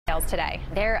today.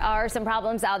 There are some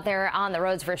problems out there on the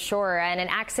roads for sure, and an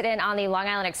accident on the Long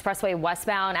Island Expressway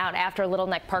westbound out after Little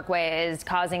Neck Parkway is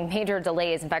causing major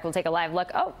delays. In fact, we'll take a live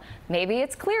look. Oh, maybe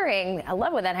it's clearing. I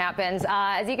love when that happens.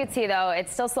 As you can see, though,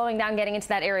 it's still slowing down getting into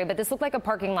that area, but this looked like a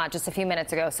parking lot just a few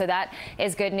minutes ago, so that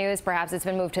is good news. Perhaps it's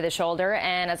been moved to the shoulder,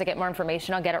 and as I get more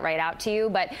information, I'll get it right out to you.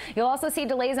 But you'll also see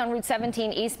delays on Route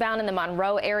 17 eastbound in the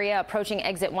Monroe area, approaching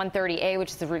exit 130A, which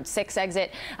is the Route 6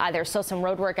 exit. There's still some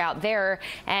road work out there,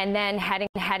 and then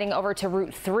heading over to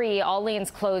Route 3, all lanes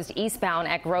closed eastbound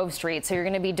at Grove Street, so you're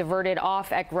going to be diverted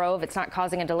off at Grove. It's not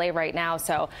causing a delay right now,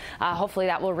 so hopefully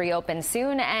that will reopen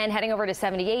soon. And heading over to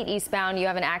 78 eastbound, you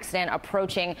have an accident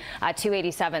approaching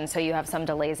 287, so you have some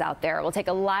delays out there. We'll take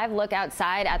a live look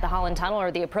outside at the Holland Tunnel,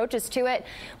 or the approaches to it,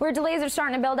 where delays are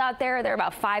starting to build out there. They're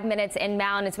about 5 minutes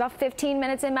inbound. It's about 15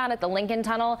 minutes inbound at the Lincoln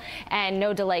Tunnel, and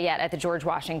no delay yet at the George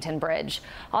Washington Bridge.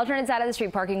 Alternate side of the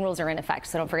street parking rules are in effect,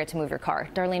 so don't forget to move your car.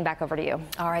 Darlene, back over to you.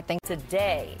 All right, thanks.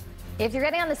 Today, if you're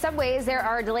getting on the subways, there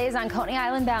are delays on Coney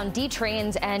Island bound D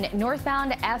trains and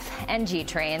northbound F and G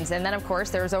trains. And then, of course,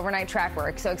 there's overnight track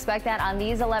work. So expect that on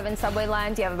these 11 subway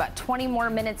lines. You have about 20 more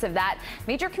minutes of that.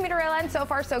 Major commuter rail lines so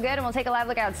far so good. And we'll take a live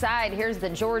look outside. Here's the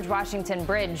George Washington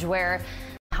Bridge, where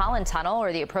Holland Tunnel,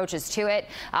 or the approaches to it,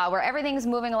 where everything's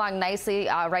moving along nicely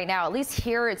right now. At least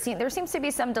here, there seems to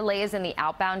be some delays in the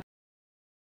outbound.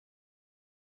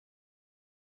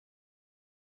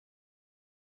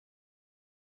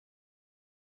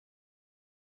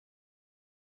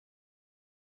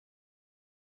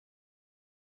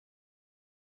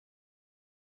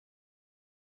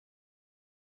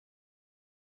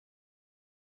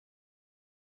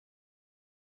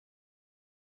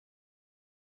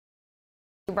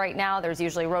 Right now, there's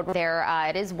usually road there.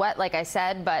 It is wet, like I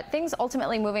said, but things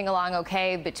ultimately moving along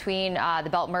okay between the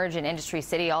Belt Merge and Industry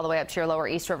City all the way up to your lower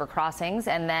East River crossings.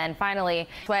 And then finally,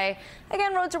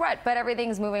 again, roads are wet, but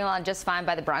everything's moving along just fine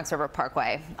by the Bronx River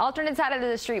Parkway. Alternate side of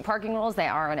the street parking rules, they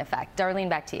are in effect. Darlene,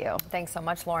 back to you. Thanks so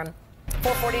much, Lauren.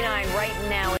 449 right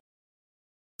now.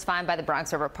 Fine by the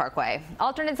Bronx River Parkway.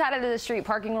 Alternate side of the street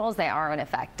parking rules, they are in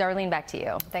effect. Darlene, back to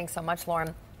you. Thanks so much,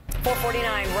 Lauren.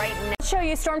 449 right now. Let's show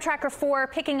you Storm Tracker 4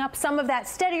 picking up some of that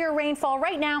steadier rainfall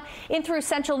right now in through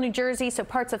central New Jersey, so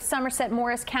parts of Somerset,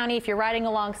 Morris County. If you're riding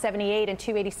along 78 and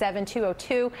 287,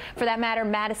 202, for that matter,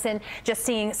 Madison, just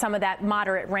seeing some of that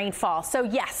moderate rainfall. So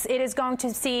yes, it is going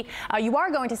to see, you are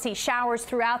going to see showers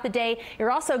throughout the day.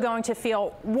 You're also going to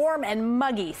feel warm and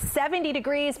muggy, 70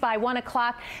 degrees by 1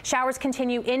 o'clock. Showers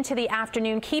continue into the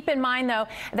afternoon. Keep in mind, though,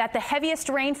 that the heaviest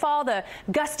rainfall, the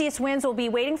gustiest winds will be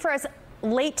waiting for us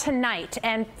late tonight,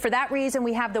 and for that reason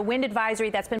we have the wind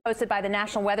advisory that's been posted by the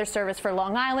National Weather Service for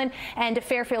Long Island and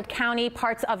Fairfield County,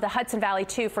 parts of the Hudson Valley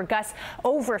too, for gusts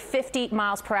over 50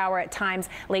 miles per hour at times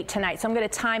late tonight. So I'm going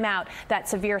to time out that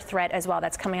severe threat as well.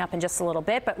 That's coming up in just a little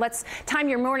bit, but let's time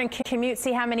your morning commute,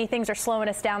 see how many things are slowing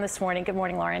us down this morning. Good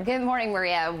morning, Lauren. Good morning,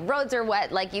 Maria. Roads are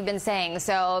wet, like you've been saying,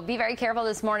 so be very careful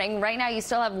this morning. Right now you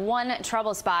still have one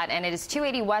trouble spot, and it is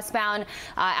 280 westbound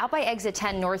out by exit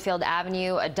 10 Northfield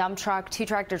Avenue. A dump truck, 2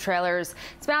 tractor trailers.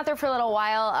 It's been out there for a little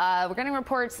while. We're getting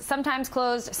reports sometimes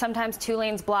closed, sometimes 2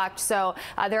 lanes blocked. So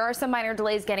there are some minor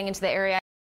delays getting into the area.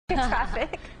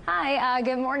 Traffic. Hi,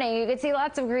 good morning. You can see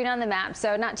lots of green on the map,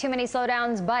 so not too many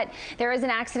slowdowns, but there is an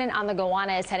accident on the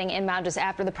Gowanus heading inbound just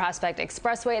after the Prospect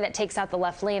Expressway that takes out the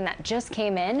left lane that just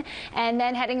came in, and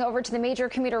then heading over to the major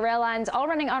commuter rail lines, all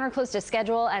running on or close to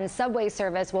schedule, and subway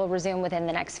service will resume within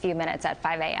the next few minutes at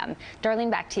 5 a.m. Darlene,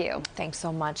 back to you. Thanks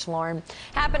so much, Lauren.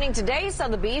 Happening today,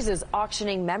 Sotheby's is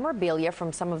auctioning memorabilia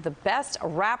from some of the best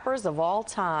rappers of all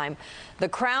time. The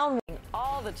Crown making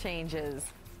all the changes.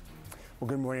 Well,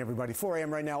 good morning, everybody. 4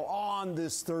 a.m. right now on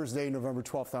this Thursday, November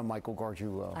 12th. I'm Michael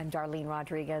Gargiulo. I'm Darlene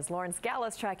Rodriguez. Lauren Scala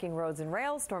is tracking roads and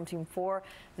rails. Storm Team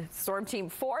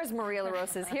 4's Maria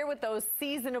LaRosa is here with those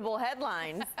seasonable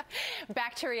headlines.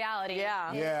 Back to reality.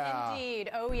 Yeah.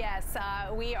 Indeed. Oh, yes.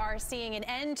 We are seeing an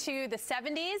end to the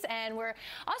 70s, and we're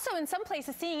also in some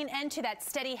places seeing an end to that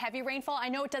steady, heavy rainfall. I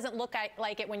know it doesn't look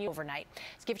like it when you overnight.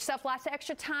 So give yourself lots of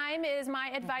extra time is my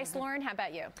advice, Lauren. How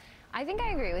about you? I think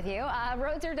I agree with you.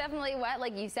 Roads are definitely wet,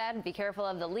 like you said. Be careful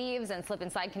of the leaves and slip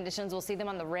and slide conditions. We'll see them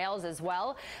on the rails as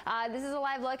well. This is a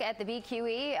live look at the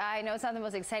BQE. I know it's not the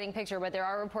most exciting picture, but there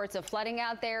are reports of flooding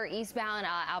out there eastbound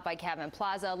out by Cabot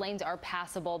Plaza. Lanes are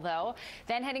passable, though.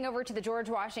 Then heading over to the George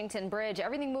Washington Bridge,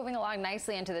 everything moving along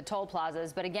nicely into the toll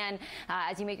plazas. But again,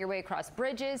 as you make your way across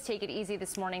bridges, take it easy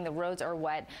this morning. The roads are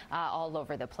wet all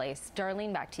over the place.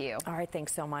 Darlene, back to you. All right,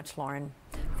 thanks so much, Lauren.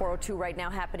 4:02 right now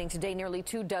happening today. Nearly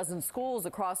 24 schools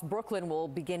across Brooklyn will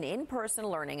begin in-person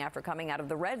learning after coming out of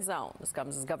the red zone. This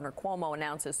comes as Governor Cuomo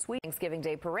announces Sweet Thanksgiving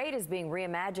Day Parade is being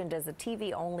reimagined as a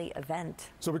TV-only event.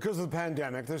 So because of the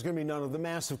pandemic, there's going to be none of the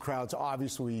massive crowds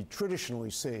obviously we traditionally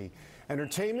see.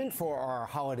 Entertainment for our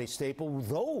holiday staple,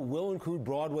 though, will include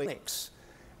Broadway mix.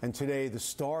 And today, the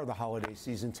star of the holiday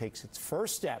season takes its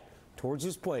first step towards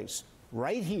his place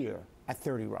right here at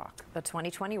 30 Rock. The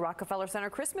 2020 Rockefeller Center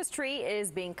Christmas tree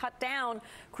is being cut down.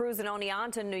 Crews in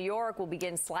Oneonta, New York will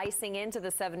begin slicing into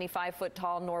the 75-foot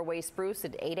tall Norway spruce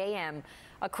at 8 a.m.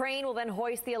 A crane will then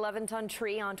hoist the 11-ton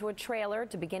tree onto a trailer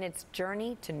to begin its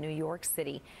journey to New York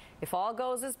City. If all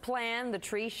goes as planned, the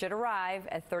tree should arrive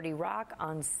at 30 Rock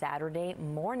on Saturday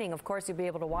morning. Of course, you'll be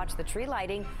able to watch the tree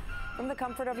lighting from the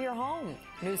comfort of your home.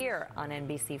 News here on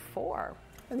NBC4.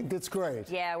 I think that's great.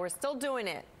 Yeah, we're still doing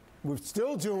it. We're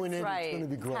still doing it. Right. It's going to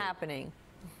be great. It's happening.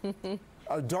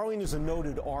 Darlene is a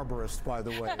noted arborist, by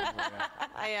the way.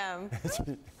 I am.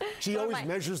 She always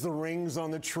measures the rings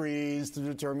on the trees to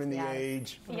determine the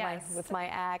age. Yes. With my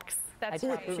axe. That's I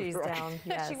right. chop trees down.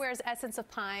 Yes. She wears essence of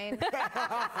pine.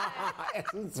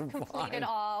 Essence of Complete pine. it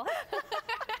all.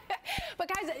 But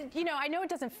guys, you know, I know it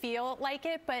doesn't feel like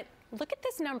it, but look at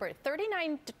this number,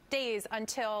 39 days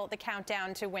until the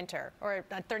countdown to winter, or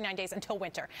 39 days until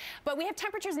winter. But we have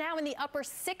temperatures now in the upper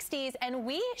 60s, and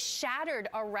we shattered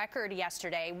a record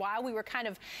yesterday while we were kind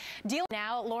of dealing.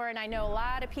 Now, Lauren, I know a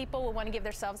lot of people will want to give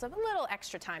themselves a little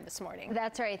extra time this morning.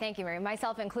 That's right. Thank you, Mary.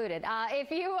 Myself included.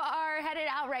 If you are headed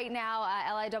out right now,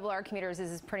 LIRR commuters, this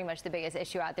is pretty much the biggest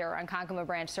issue out there. Ronkonkoma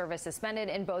branch service suspended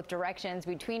in both directions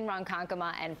between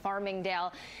Ronkonkoma and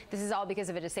Farmingdale. This is all because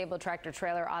of a disabled tractor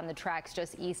trailer on the tracks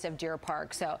just east of Deer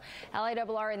Park. So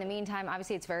LIRR, in the meantime,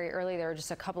 obviously it's very early. There are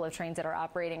just a couple of trains that are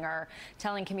operating, are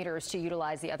telling commuters to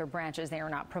utilize the other branches. They are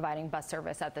not providing bus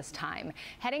service at this time.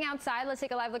 Heading outside, let's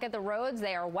take a live look at the roads.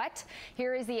 They are wet.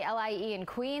 Here is the LIE in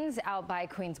Queens, out by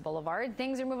Queens Boulevard.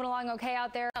 Things are moving along okay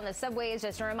out there. On the subways,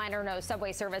 just a reminder, no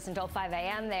subway service until 5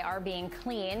 a.m. They are being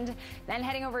cleaned. Then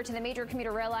heading over to the major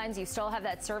commuter rail lines, you still have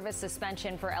that service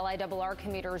suspension for LIRR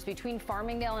commuters between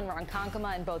Farmingdale and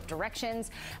Ronkonkoma in both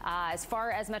directions. As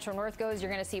far as Metro North goes,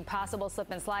 you're going to see possible slip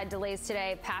and slide delays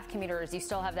today. Path commuters, you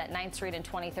still have that 9th Street and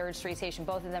 23rd Street station.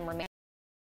 Both of them remain.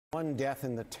 One death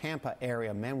in the Tampa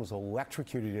area. A man was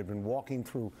electrocuted. He had been walking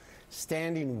through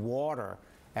standing water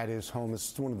at his home.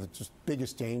 It's one of the just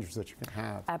biggest dangers that you can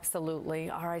have. Absolutely.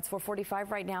 All right, it's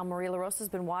 4:45 right now. Maria LaRosa has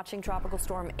been watching Tropical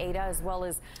Storm Ada as well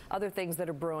as other things that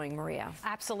are brewing. Maria.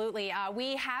 Absolutely.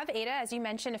 We have Ada, as you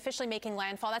mentioned, officially making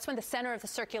landfall. That's when the center of the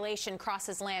circulation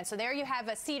crosses land. So there you have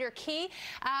a Cedar Key.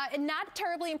 Not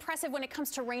terribly impressive when it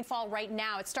comes to rainfall right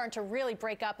now. It's starting to really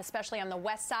break up, especially on the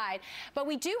west side. But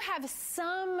we do have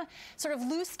some sort of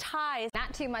loose ties.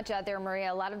 Not too much out there,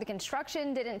 Maria. A lot of the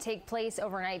construction didn't take place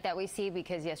overnight that we see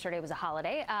because yesterday was a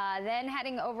holiday. Then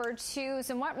heading over to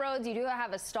some wet roads, you do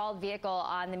have a stalled vehicle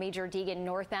on the Major Deegan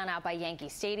northbound out by Yankee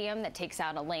Stadium that takes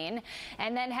out a lane.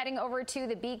 And then heading over to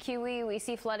the BQE, we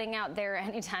see flooding out there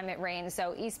anytime it rains.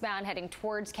 So eastbound heading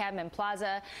towards Cadman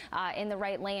Plaza in the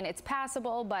right lane, it's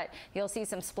passable, but you'll see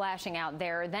some splashing out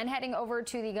there. Then heading over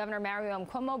to the Governor Mario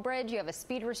Cuomo Bridge, you have a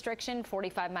speed restriction,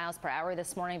 45 miles per hour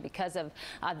this morning because of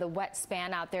the wet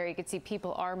span out there. You can see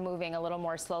people are moving a little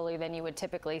more slowly than you would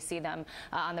typically see them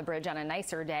on the bridge on a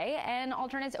nicer day. And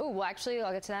alternates, well, actually,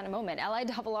 I'll get to that in a moment.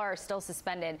 LIRR still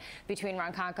suspended between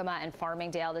Ronkonkoma and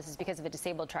Farmingdale. This is because of a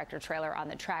disabled tractor trailer on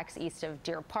the tracks east of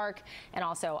Deer Park, and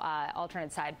also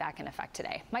alternate side back in effect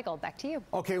today. Michael, back to you.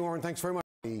 Okay, Lauren, thanks very much.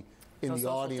 In the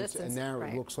audience, and now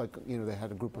right. It looks like, you know, they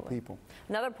had a group of people.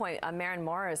 Another point, Maren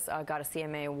Morris got a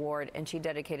CMA award, and she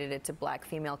dedicated it to black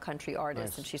female country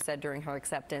artists. Nice. And she said during her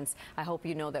acceptance, I hope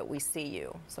you know that we see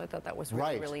you. So I thought that was really,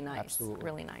 Right. really nice. Absolutely.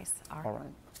 Really nice. All right.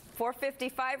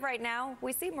 4:55 right now.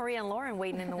 We see Maria and Lauren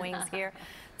waiting in the wings here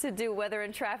to do weather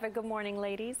and traffic. Good morning,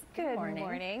 ladies. Good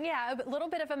morning. Yeah, a little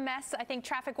bit of a mess, I think,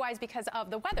 traffic-wise because of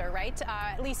the weather, right?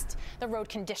 At least the road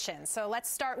conditions. So let's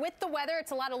start with the weather.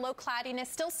 It's a lot of low cloudiness.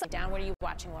 Still down. What are you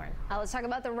watching, Lauren? Let's talk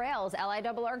about the rails.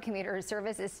 LIRR commuter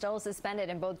service is still suspended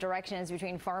in both directions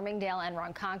between Farmingdale and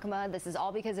Ronkonkoma. This is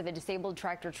all because of a disabled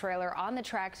tractor trailer on the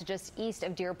tracks just east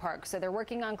of Deer Park. So they're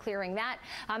working on clearing that.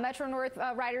 Metro North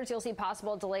riders, you'll see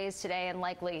possible delays today and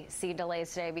likely see delays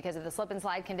today because of the slip and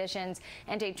slide conditions.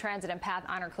 NJ Transit and Path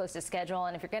honor close to schedule.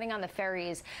 And if you're getting on the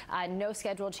ferries, no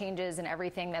schedule changes and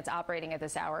everything that's operating at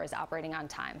this hour is operating on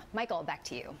time. Michael, back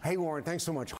to you. Hey, Lauren, thanks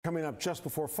so much. Coming up just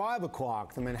before 5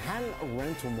 o'clock, the Manhattan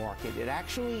rental market. It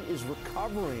actually is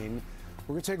recovering.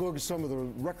 We're going to take a look at some of the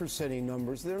record-setting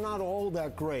numbers. They're not all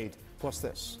that great. Plus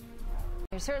this.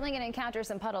 You're certainly going to encounter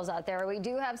some puddles out there. We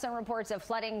do have some reports of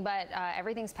flooding, but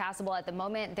everything's passable at the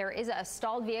moment. There is a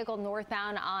stalled vehicle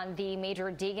northbound on the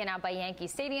major Deegan out by Yankee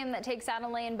Stadium that takes out a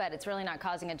lane, but it's really not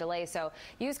causing a delay. So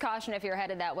use caution if you're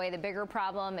headed that way. The bigger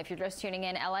problem, if you're just tuning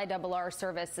in, LIRR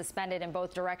service suspended in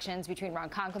both directions between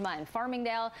Ronkonkoma and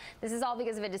Farmingdale. This is all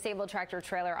because of a disabled tractor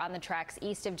trailer on the tracks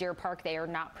east of Deer Park. They are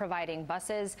not providing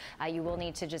buses. You will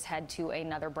need to just head to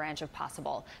another branch if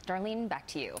possible. Darlene, back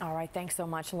to you. All right. Thanks so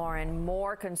much, Lauren. More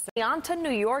concern on to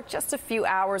New York just a few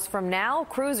hours from now.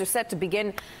 Crews are set to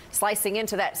begin slicing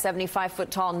into that 75-foot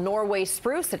tall Norway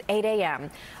spruce at 8 a.m.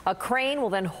 A crane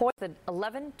will then hoist the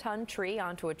 11-ton tree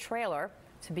onto a trailer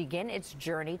to begin its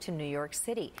journey to New York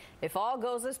City. If all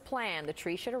goes as planned, the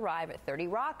tree should arrive at 30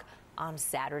 Rock on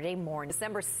Saturday morning,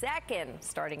 December 2nd,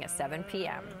 starting at 7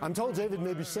 p.m. I'm told David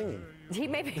may be singing. He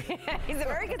may be. He's a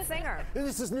very good singer.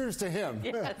 This is news to him.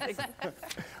 Yes, exactly.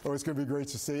 Oh, it's going to be great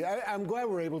to see. I'm glad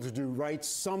we're able to do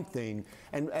something.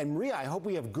 And Maria, I hope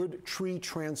we have good tree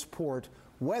transport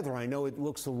weather. I know it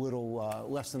looks a little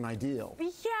less than ideal.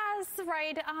 Yes,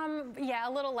 right. Yeah,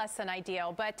 a little less than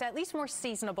ideal, but at least more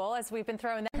seasonable as we've been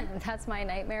throwing that. That's my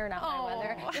nightmare, not my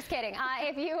weather. Just kidding.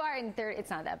 If you are in it's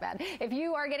not that bad. If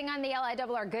you are getting on the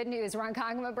LIRR, good news.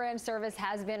 Ronkonkoma branch service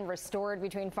has been restored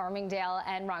between Farmingdale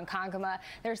and Ronkonkoma.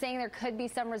 They're saying there could be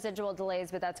some residual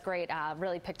delays, but that's great.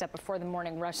 Really picked up before the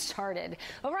morning rush started.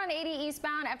 Over on 80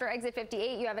 eastbound after exit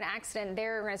 58, you have an accident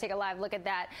there. We're going to take a live look at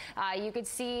that. You could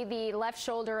see the left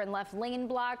shoulder and left lane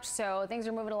blocked, so things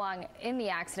are moving along in the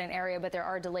accident area, but there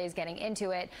are delays getting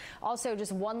into it. Also,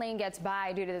 just one lane gets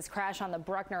by due to this crash on the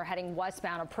Bruckner heading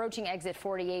westbound, approaching exit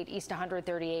 48 east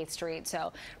 138th Street.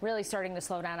 So really starting to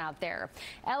slow down out there.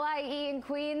 LIE in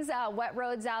Queens, wet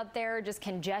roads out there, just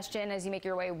congestion as you make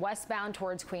your way westbound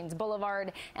towards Queens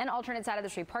Boulevard, and alternate side of the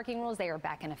street parking rules, they are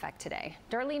back in effect today.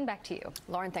 Darlene, back to you.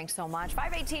 Lauren, thanks so much.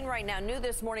 5:18 right now. New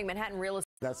this morning, Manhattan real estate.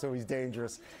 That's always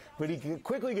dangerous. But he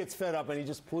quickly gets fed up and he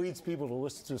just pleads people to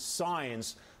listen to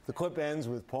science. The clip ends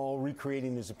with Paul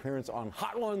recreating his appearance on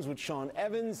Hot Ones with Sean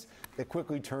Evans that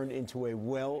quickly turned into a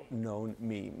well-known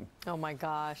meme. Oh, my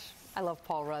gosh. I love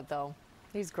Paul Rudd, though.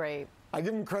 He's great. I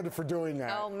give him credit for doing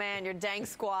that. Oh, man, your dang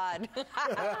squad. I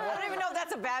don't even know if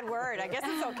that's a bad word. I guess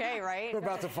it's okay, right? We're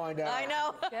about to find out. I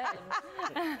know.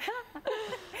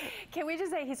 Can we just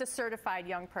say he's a certified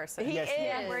young person? He is.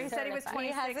 Where he said he was 26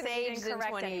 he hasn't aged in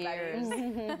 20 years.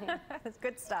 That's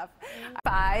good stuff.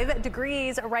 5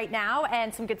 degrees right now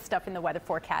and some good stuff in the weather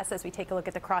forecast as we take a look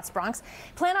at the Cross Bronx.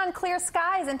 Plan on clear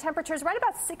skies and temperatures right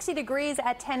about 60 degrees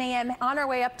at 10 a.m. on our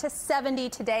way up to 70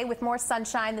 today with more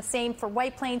sunshine. The same for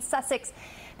White Plains, Sussex,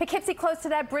 Poughkeepsie close to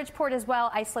that, Bridgeport as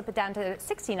well. I slip it down to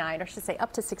 69, or I should say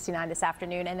up to 69 this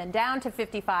afternoon, and then down to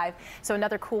 55. So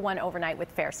another cool one overnight with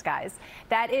fair skies.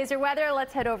 That is your weather.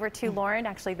 Let's head over to Lauren,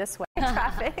 actually this way.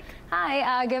 Traffic.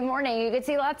 Hi, good morning. You can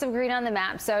see lots of green on the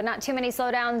map, so not too many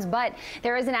slowdowns, but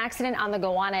there is an accident on the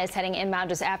Gowanus heading inbound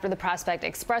just after the Prospect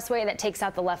Expressway that takes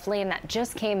out the left lane that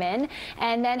just came in,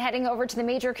 and then heading over to the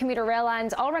major commuter rail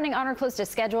lines, all running on or close to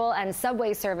schedule, and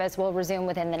subway service will resume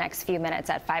within the next few minutes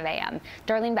at 5 a.m.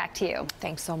 Darlene, back to you.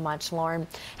 Thanks so much, Lauren.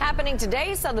 Happening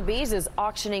today, Sotheby's is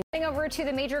auctioning. Heading over to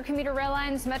the major commuter rail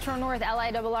lines, Metro North,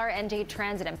 LIRR, NJ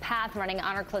Transit, and PATH running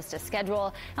on or close to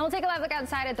schedule. And we'll take a live look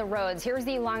outside at the roads. Here's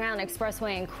the Long Island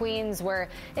Expressway in Queens, where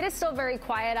it is still very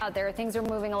quiet out there. Things are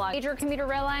moving along. Major commuter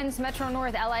rail lines, Metro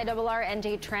North, LIRR,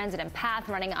 NJ Transit, and PATH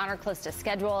running on or close to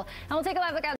schedule. And we'll take a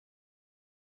live look outside.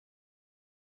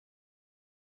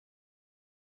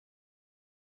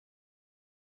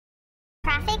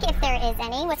 Traffic, if there is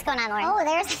any. What's going on, Lauren? Oh,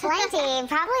 there's plenty.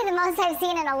 Probably the most I've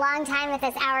seen in a long time at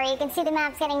this hour. You can see the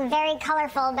map's getting very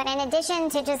colorful, but in addition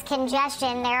to just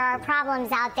congestion, there are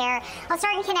problems out there. I'll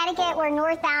start in Connecticut. We're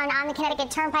northbound on the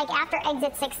Connecticut Turnpike after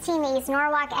exit 16, the East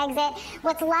Norwalk exit.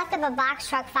 What's left of a box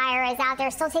truck fire is out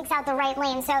there, still takes out the right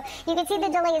lane. So you can see the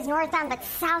delays northbound, but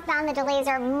southbound the delays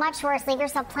are much worse. Leave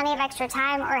yourself plenty of extra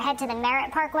time or head to the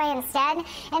Merritt Parkway instead.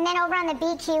 And then over on the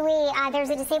BQE, there's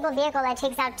a disabled vehicle that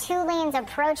takes out 2 lanes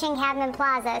approaching Cadman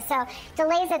Plaza. So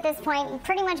delays at this point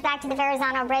pretty much back to the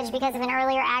Verrazano Bridge because of an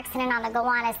earlier accident on the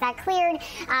Gowanus. That cleared,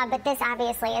 but this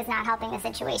obviously is not helping the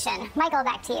situation. Michael,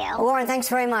 back to you. Lauren, thanks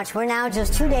very much. We're now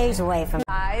just 2 days away from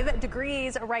 5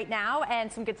 degrees right now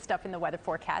and some good stuff in the weather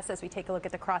forecast as we take a look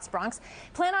at the Cross Bronx.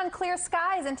 Plan on clear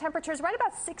skies and temperatures right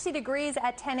about 60 degrees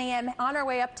at 10 a.m. on our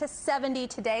way up to 70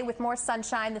 today with more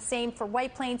sunshine. The same for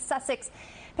White Plains, Sussex,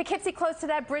 Poughkeepsie close to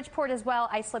that, Bridgeport as well.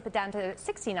 I slip it down to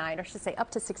 69, or I should say up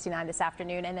to 69 this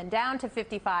afternoon, and then down to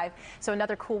 55. So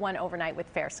another cool one overnight with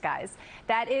fair skies.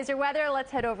 That is your weather. Let's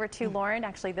head over to Lauren,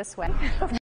 actually this way.